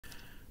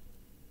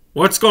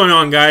What's going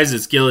on, guys?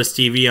 It's Gillis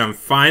TV. I'm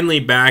finally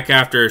back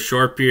after a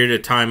short period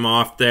of time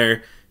off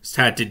there. Just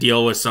had to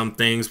deal with some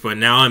things, but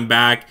now I'm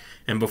back.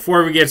 And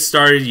before we get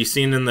started, you've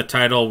seen in the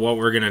title what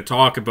we're going to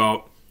talk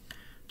about.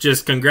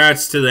 Just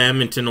congrats to the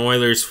Edmonton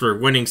Oilers for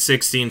winning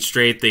 16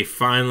 straight. They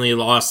finally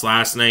lost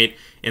last night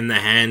in the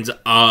hands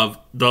of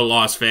the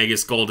Las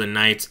Vegas Golden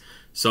Knights.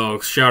 So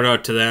shout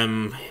out to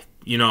them,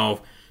 you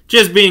know,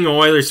 just being an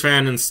Oilers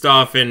fan and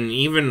stuff. And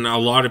even a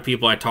lot of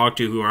people I talk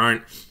to who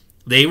aren't,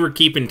 they were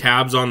keeping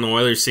tabs on the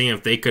Oilers, seeing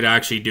if they could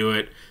actually do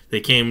it.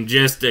 They came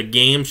just a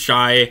game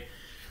shy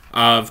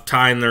of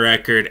tying the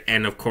record,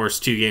 and of course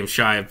 2 games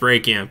shy of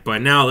breaking it.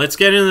 But now let's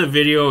get into the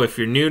video. If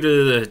you're new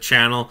to the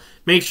channel,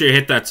 make sure you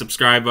hit that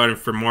subscribe button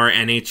for more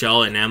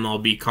NHL and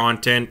MLB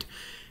content.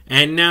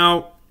 And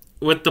now,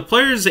 with the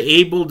players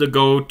able to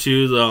go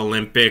to the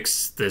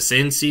Olympics, this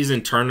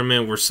in-season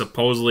tournament we're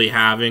supposedly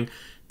having,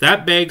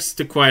 that begs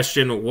the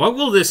question, what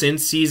will this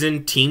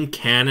in-season Team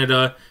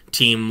Canada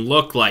team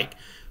look like?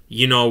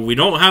 You know, we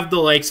don't have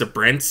the likes of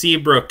Brent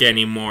Seabrook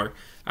anymore.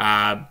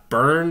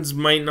 Burns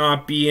might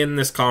not be in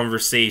this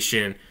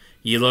conversation.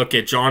 You look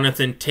at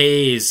Jonathan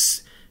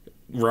Toews.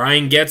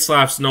 Ryan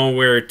Getzlaf's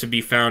nowhere to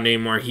be found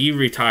anymore. He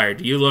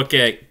retired. You look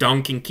at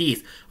Duncan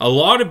Keith. A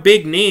lot of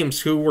big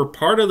names who were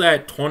part of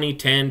that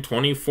 2010,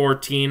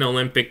 2014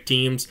 Olympic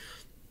teams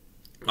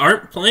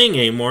aren't playing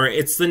anymore.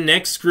 It's the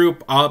next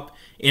group up,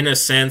 in a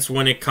sense,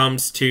 when it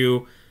comes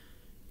to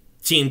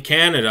Team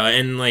Canada.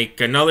 And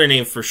like another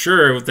name for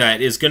sure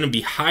that is going to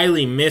be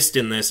highly missed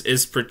in this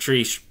is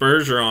Patrice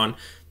Bergeron.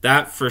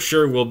 That for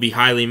sure will be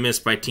highly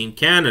missed by Team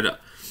Canada.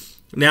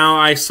 Now,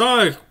 I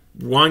saw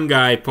one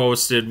guy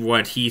posted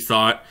what he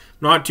thought.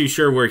 Not too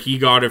sure where he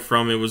got it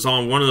from. It was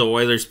on one of the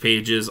Oilers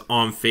pages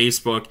on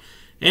Facebook.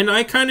 And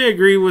I kind of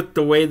agree with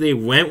the way they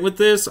went with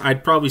this.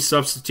 I'd probably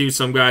substitute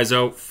some guys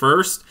out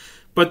first.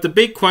 But the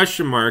big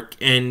question mark,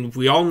 and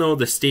we all know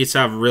the States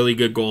have really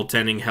good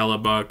goaltending,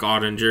 Hellebuck,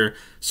 Ottinger,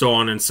 so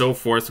on and so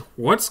forth.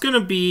 What's going to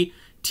be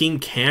Team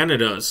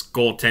Canada's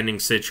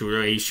goaltending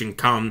situation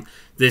come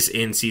this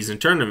in-season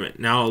tournament?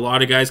 Now, a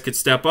lot of guys could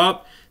step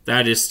up.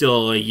 That is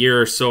still a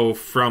year or so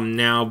from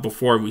now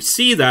before we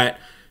see that.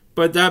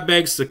 But that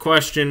begs the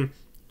question,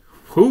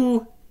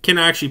 who can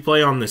actually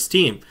play on this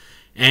team?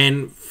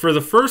 And for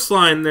the first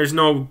line, there's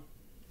no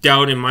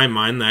doubt in my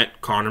mind that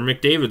Connor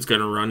McDavid's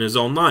going to run his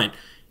own line.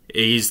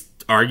 He's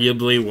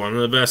arguably one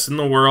of the best in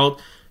the world.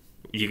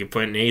 You can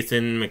put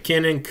Nathan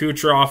McKinnon,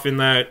 Kucherov in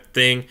that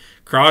thing.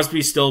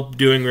 Crosby's still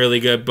doing really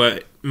good,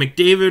 but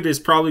McDavid is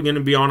probably going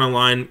to be on a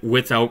line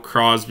without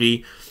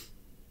Crosby.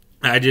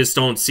 I just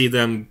don't see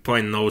them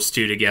putting those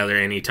two together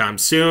anytime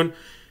soon.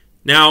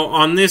 Now,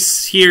 on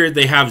this here,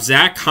 they have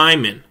Zach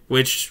Hyman,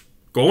 which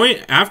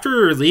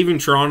after leaving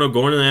Toronto,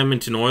 going to the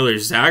Edmonton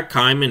Oilers, Zach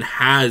Hyman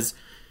has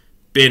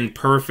been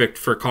perfect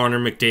for Connor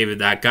McDavid.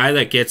 That guy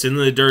that gets into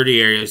the dirty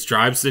areas,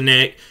 drives the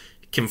net,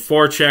 can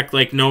forecheck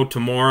like no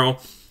tomorrow.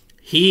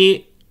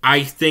 He,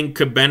 I think,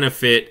 could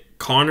benefit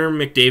Connor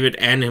McDavid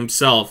and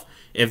himself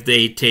if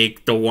they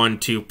take the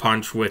 1-2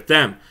 punch with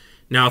them.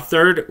 Now,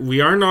 third,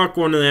 we are not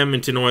going to the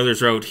Edmonton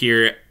Oilers route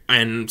here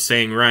and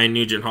saying Ryan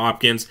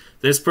Nugent-Hopkins.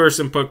 This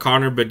person put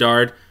Connor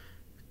Bedard.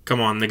 Come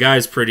on, the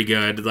guy's pretty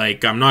good.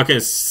 Like, I'm not going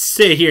to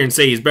sit here and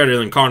say he's better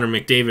than Connor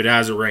McDavid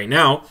as of right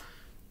now.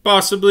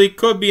 Possibly,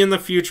 could be in the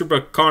future,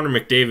 but Connor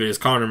McDavid is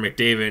Connor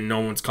McDavid, and no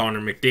one's Connor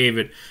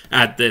McDavid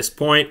at this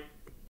point.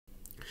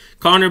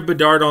 Connor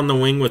Bedard on the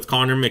wing with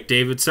Connor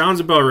McDavid sounds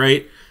about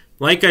right.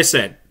 Like I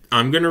said,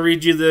 I'm going to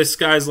read you this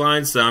guy's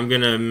lines that I'm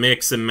going to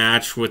mix and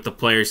match with the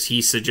players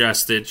he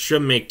suggested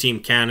should make Team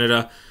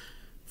Canada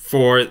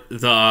for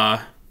the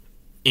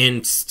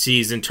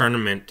in-season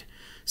tournament.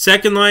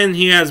 Second line,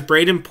 he has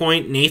Braden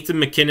Point, Nathan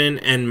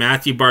McKinnon, and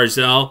Matthew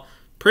Barzal.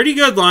 Pretty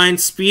good line,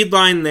 speed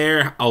line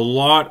there, a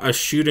lot of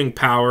shooting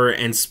power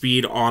and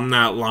speed on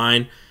that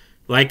line.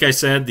 Like I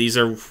said,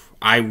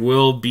 I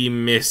will be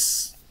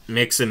mix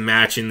and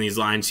matching these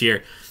lines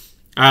here.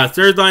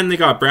 Third line, they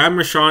got Brad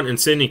Marchand and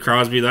Sidney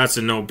Crosby. That's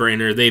a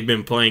no-brainer. They've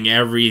been playing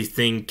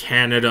everything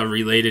Canada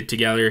related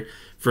together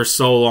for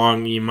so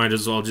long, you might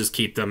as well just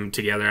keep them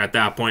together at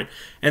that point.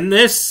 And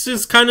this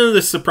is kind of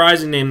the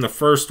surprising name. The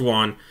first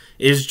one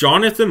is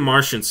Jonathan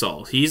Marchand.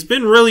 He's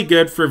been really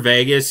good for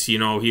Vegas. You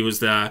know, he was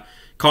the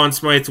Conn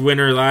Smythe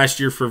winner last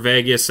year for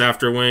Vegas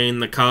after winning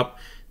the Cup.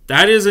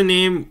 That is a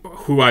name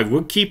who I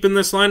would keep in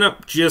this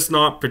lineup, just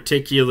not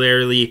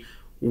particularly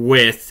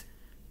with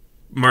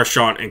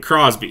Marchand and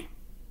Crosby.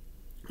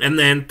 And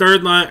then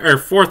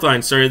fourth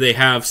line, they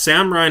have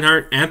Sam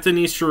Reinhart,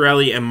 Anthony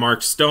Cirelli, and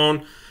Mark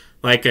Stone.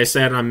 Like I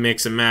said, I'm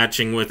mix and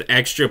matching with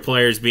extra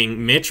players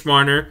being Mitch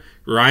Marner,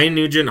 Ryan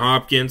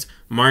Nugent-Hopkins,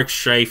 Mark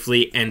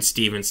Scheifele, and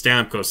Steven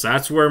Stamkos.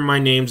 That's where my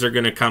names are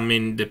going to come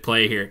into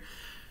play here.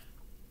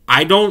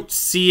 I don't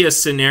see a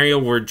scenario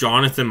where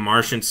Jonathan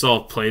Marchand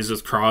plays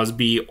with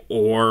Crosby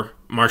or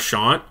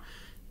Marchand.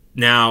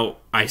 Now,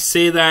 I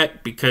say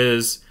that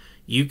because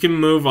you can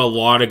move a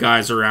lot of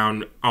guys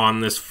around on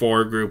this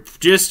 4 group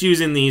just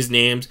using these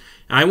names.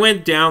 I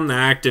went down the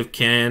Active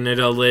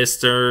Canada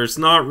list. There's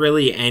not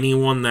really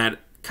anyone that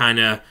kind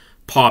of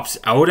pops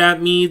out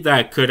at me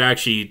that could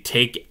actually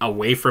take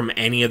away from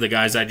any of the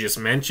guys I just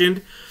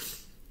mentioned.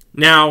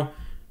 Now,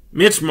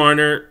 Mitch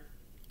Marner,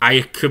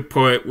 I could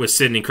put with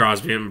Sidney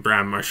Crosby and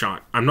Brad Marchand.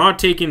 I'm not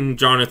taking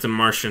Jonathan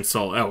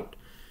Marchand-Saul out,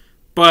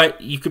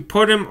 but you could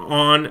put him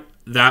on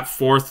that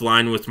fourth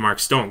line with Mark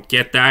Stone.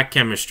 Get that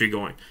chemistry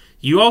going.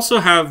 You also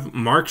have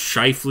Mark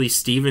Scheifele,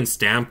 Steven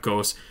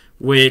Stamkos,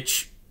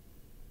 which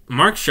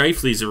Mark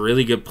Scheifele is a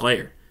really good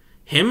player.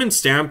 Him and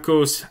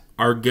Stamkos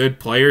are good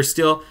players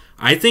still.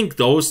 I think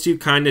those two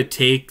kind of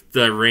take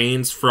the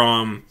reins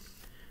from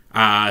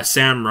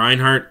Sam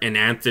Reinhart and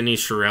Anthony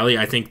Cirelli.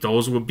 I think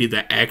those would be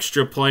the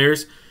extra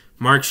players.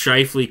 Mark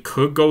Scheifele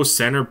could go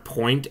center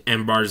point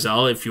and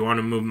Barzal if you want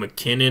to move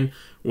McKinnon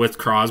with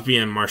Crosby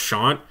and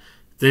Marchand.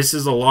 This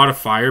is a lot of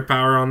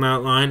firepower on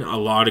that line, a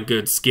lot of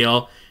good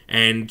skill.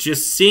 And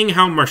just seeing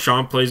how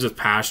Marchand plays with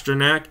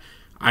Pasternak,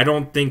 I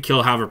don't think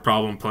he'll have a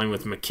problem playing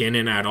with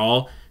McKinnon at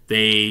all.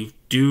 They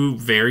do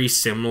very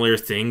similar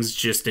things,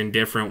 just in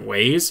different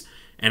ways.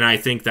 And I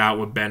think that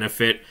would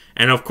benefit.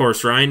 And of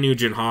course, Ryan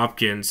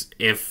Nugent-Hopkins,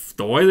 if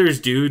the Oilers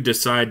do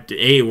decide,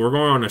 hey, we're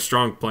going on a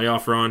strong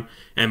playoff run,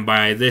 and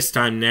by this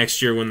time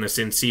next year when this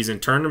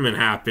in-season tournament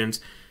happens,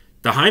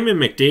 the Hyman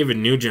McDavid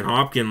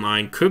Nugent-Hopkins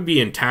line could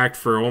be intact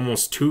for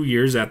almost 2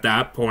 years at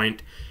that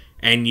point,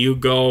 and you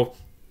go,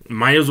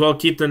 might as well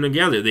keep them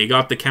together. They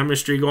got the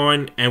chemistry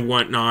going and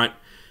whatnot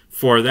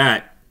for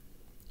that.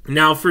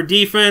 Now for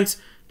defense,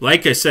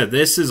 like I said,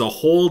 this is a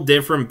whole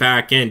different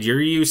back end.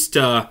 You're used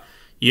to,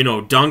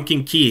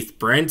 Duncan Keith,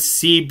 Brent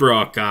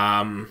Seabrook,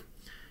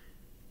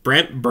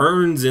 Brent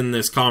Burns in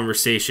this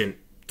conversation.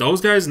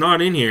 Those guys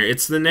not in here.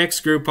 It's the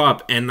next group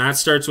up, and that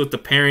starts with the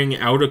pairing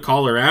out of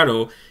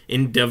Colorado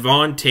in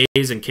Devon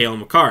Toews and Cale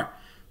Makar.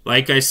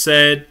 Like I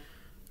said,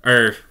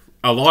 or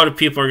a lot of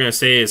people are going to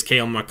say, is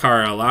Cale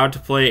Makar allowed to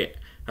play?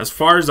 As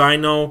far as I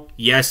know,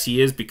 yes,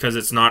 he is, because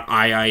it's not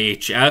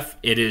IIHF.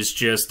 It is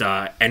just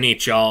a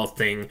NHL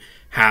thing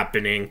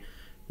happening,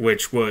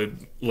 which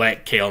would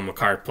let Cale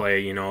Makar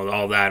play,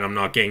 all that. I'm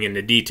not getting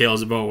into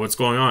details about what's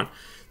going on.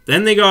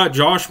 Then they got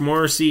Josh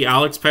Morrissey,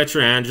 Alex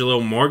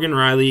Pietrangelo, Morgan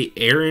Riley,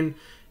 Aaron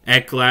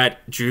Ekblad,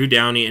 Drew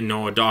Downey, and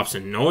Noah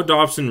Dobson. Noah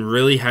Dobson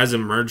really has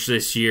emerged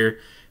this year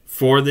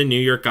for the New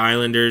York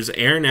Islanders.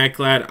 Aaron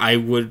Ekblad, I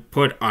would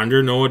put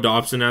under Noah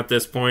Dobson at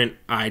this point.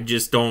 I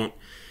just don't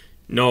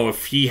know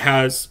if he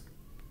has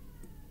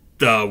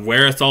the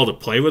wherewithal to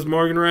play with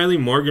Morgan Riley.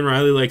 Morgan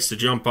Riley likes to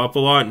jump up a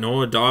lot.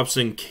 Noah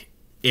Dobson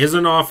is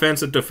an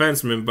offensive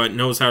defenseman, but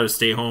knows how to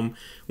stay home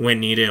when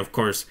needed. Of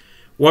course,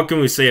 what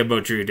can we say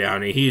about Drew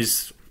Downey?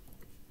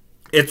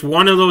 It's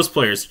one of those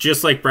players,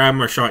 just like Brad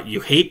Marchand. You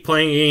hate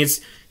playing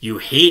against, you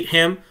hate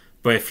him,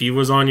 but if he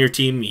was on your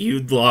team,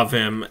 you'd love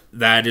him.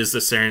 That is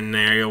the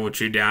scenario with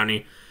Drew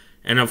Downey.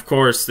 And of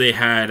course, they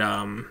had,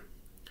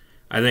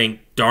 I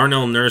think,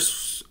 Darnell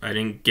Nurse. I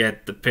didn't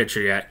get the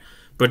picture yet,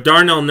 but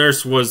Darnell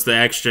Nurse was the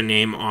extra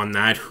name on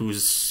that,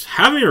 who's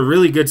having a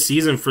really good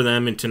season for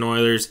them in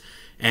Oilers,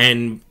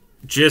 and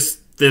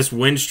just this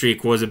win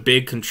streak was a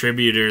big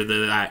contributor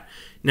to that.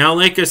 Now,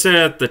 like I said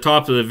at the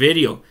top of the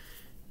video,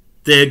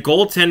 the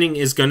goaltending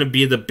is going to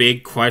be the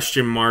big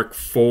question mark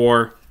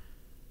for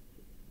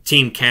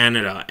Team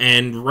Canada.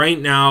 And right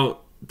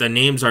now, the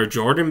names are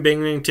Jordan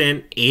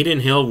Binnington,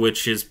 Adin Hill,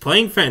 which is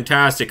playing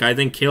fantastic. I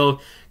think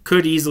Hill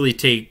could easily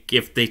take,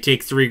 if they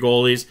take 3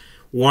 goalies,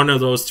 one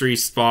of those 3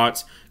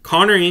 spots.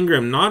 Connor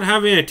Ingram, not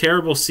having a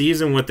terrible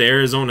season with the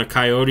Arizona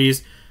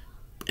Coyotes,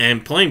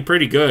 and playing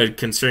pretty good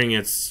considering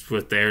it's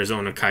with the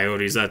Arizona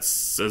Coyotes.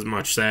 That's as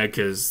much said,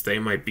 because they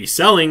might be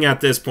selling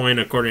at this point,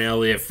 according to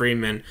Elliot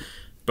Friedman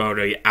about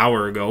an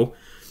hour ago.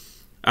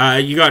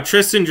 You got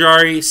Tristan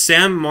Jarry,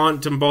 Sam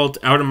Montembeault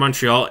out of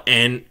Montreal,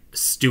 and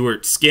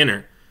Stuart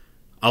Skinner.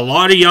 A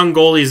lot of young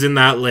goalies in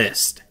that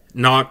list,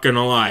 not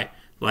gonna lie.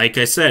 Like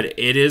I said,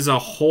 it is a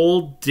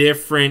whole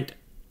different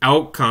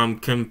outcome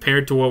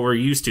compared to what we're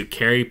used to.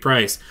 Carey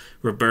Price,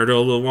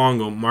 Roberto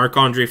Luongo,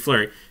 Marc-Andre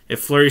Fleury. If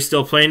Fleury's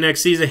still playing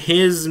next season,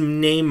 his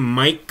name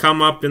might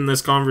come up in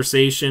this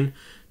conversation.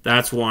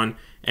 That's one.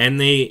 And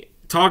they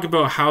talk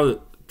about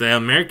how the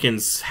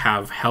Americans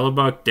have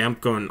Hellebuck,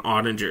 Demko, and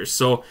Ottinger.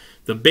 So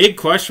the big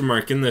question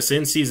mark in this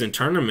in-season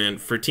tournament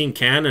for Team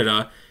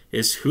Canada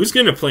is who's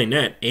going to play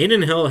net.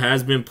 Adin Hill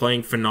has been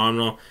playing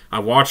phenomenal. I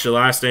watched it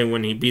last night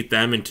when he beat the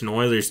Edmonton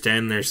Oilers to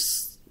end their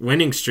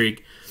winning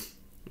streak.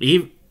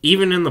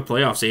 Even in the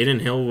playoffs, Adin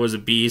Hill was a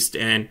beast,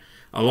 and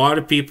a lot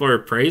of people are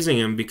praising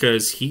him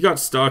because he got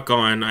stuck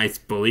on, I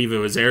believe it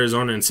was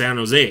Arizona and San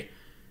Jose.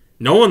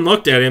 No one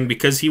looked at him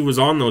because he was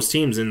on those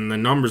teams and the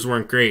numbers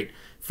weren't great.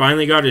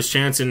 Finally got his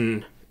chance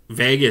in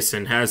Vegas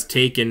and has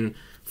taken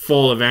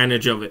full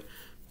advantage of it.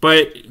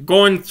 But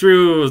going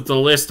through the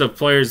list of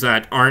players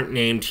that aren't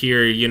named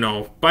here,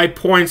 by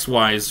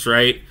points-wise,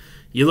 right?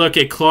 You look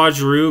at Claude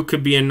Giroux,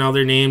 could be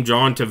another name,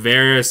 John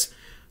Tavares.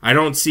 I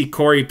don't see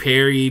Corey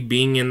Perry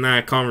being in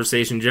that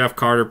conversation. Jeff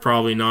Carter,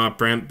 probably not.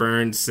 Brent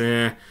Burns,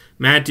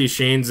 Matt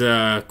Duchene's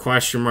a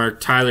question mark.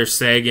 Tyler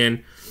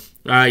Seguin.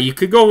 You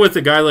could go with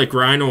a guy like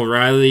Ryan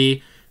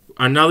O'Reilly.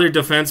 Another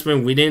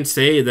defenseman we didn't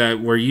say that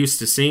we're used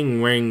to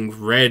seeing wearing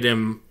red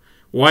and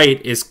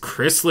white is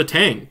Chris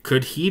Letang.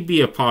 Could he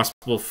be a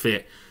possible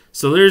fit?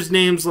 So there's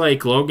names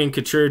like Logan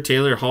Couture,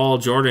 Taylor Hall,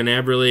 Jordan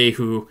Eberle,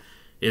 who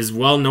is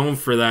well known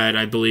for that.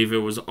 I believe it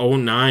was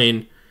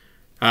 2009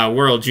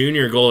 World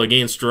Junior goal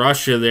against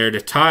Russia there to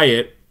tie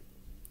it.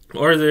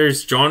 Or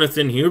there's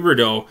Jonathan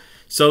Huberdeau.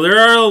 So there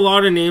are a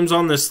lot of names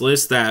on this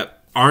list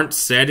that aren't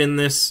said in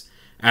this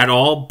at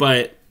all,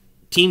 but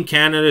Team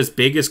Canada's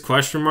biggest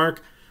question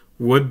mark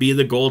would be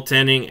the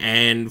goaltending,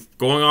 and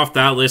going off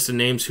that list of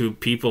names who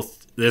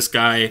this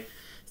guy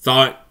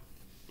thought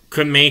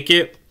could make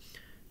it,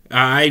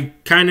 I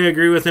kind of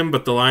agree with him,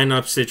 but the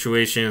lineup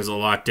situation is a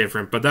lot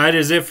different. But that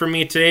is it for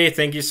me today.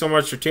 Thank you so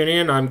much for tuning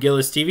in. I'm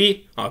Gillis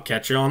TV. I'll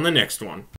catch you on the next one.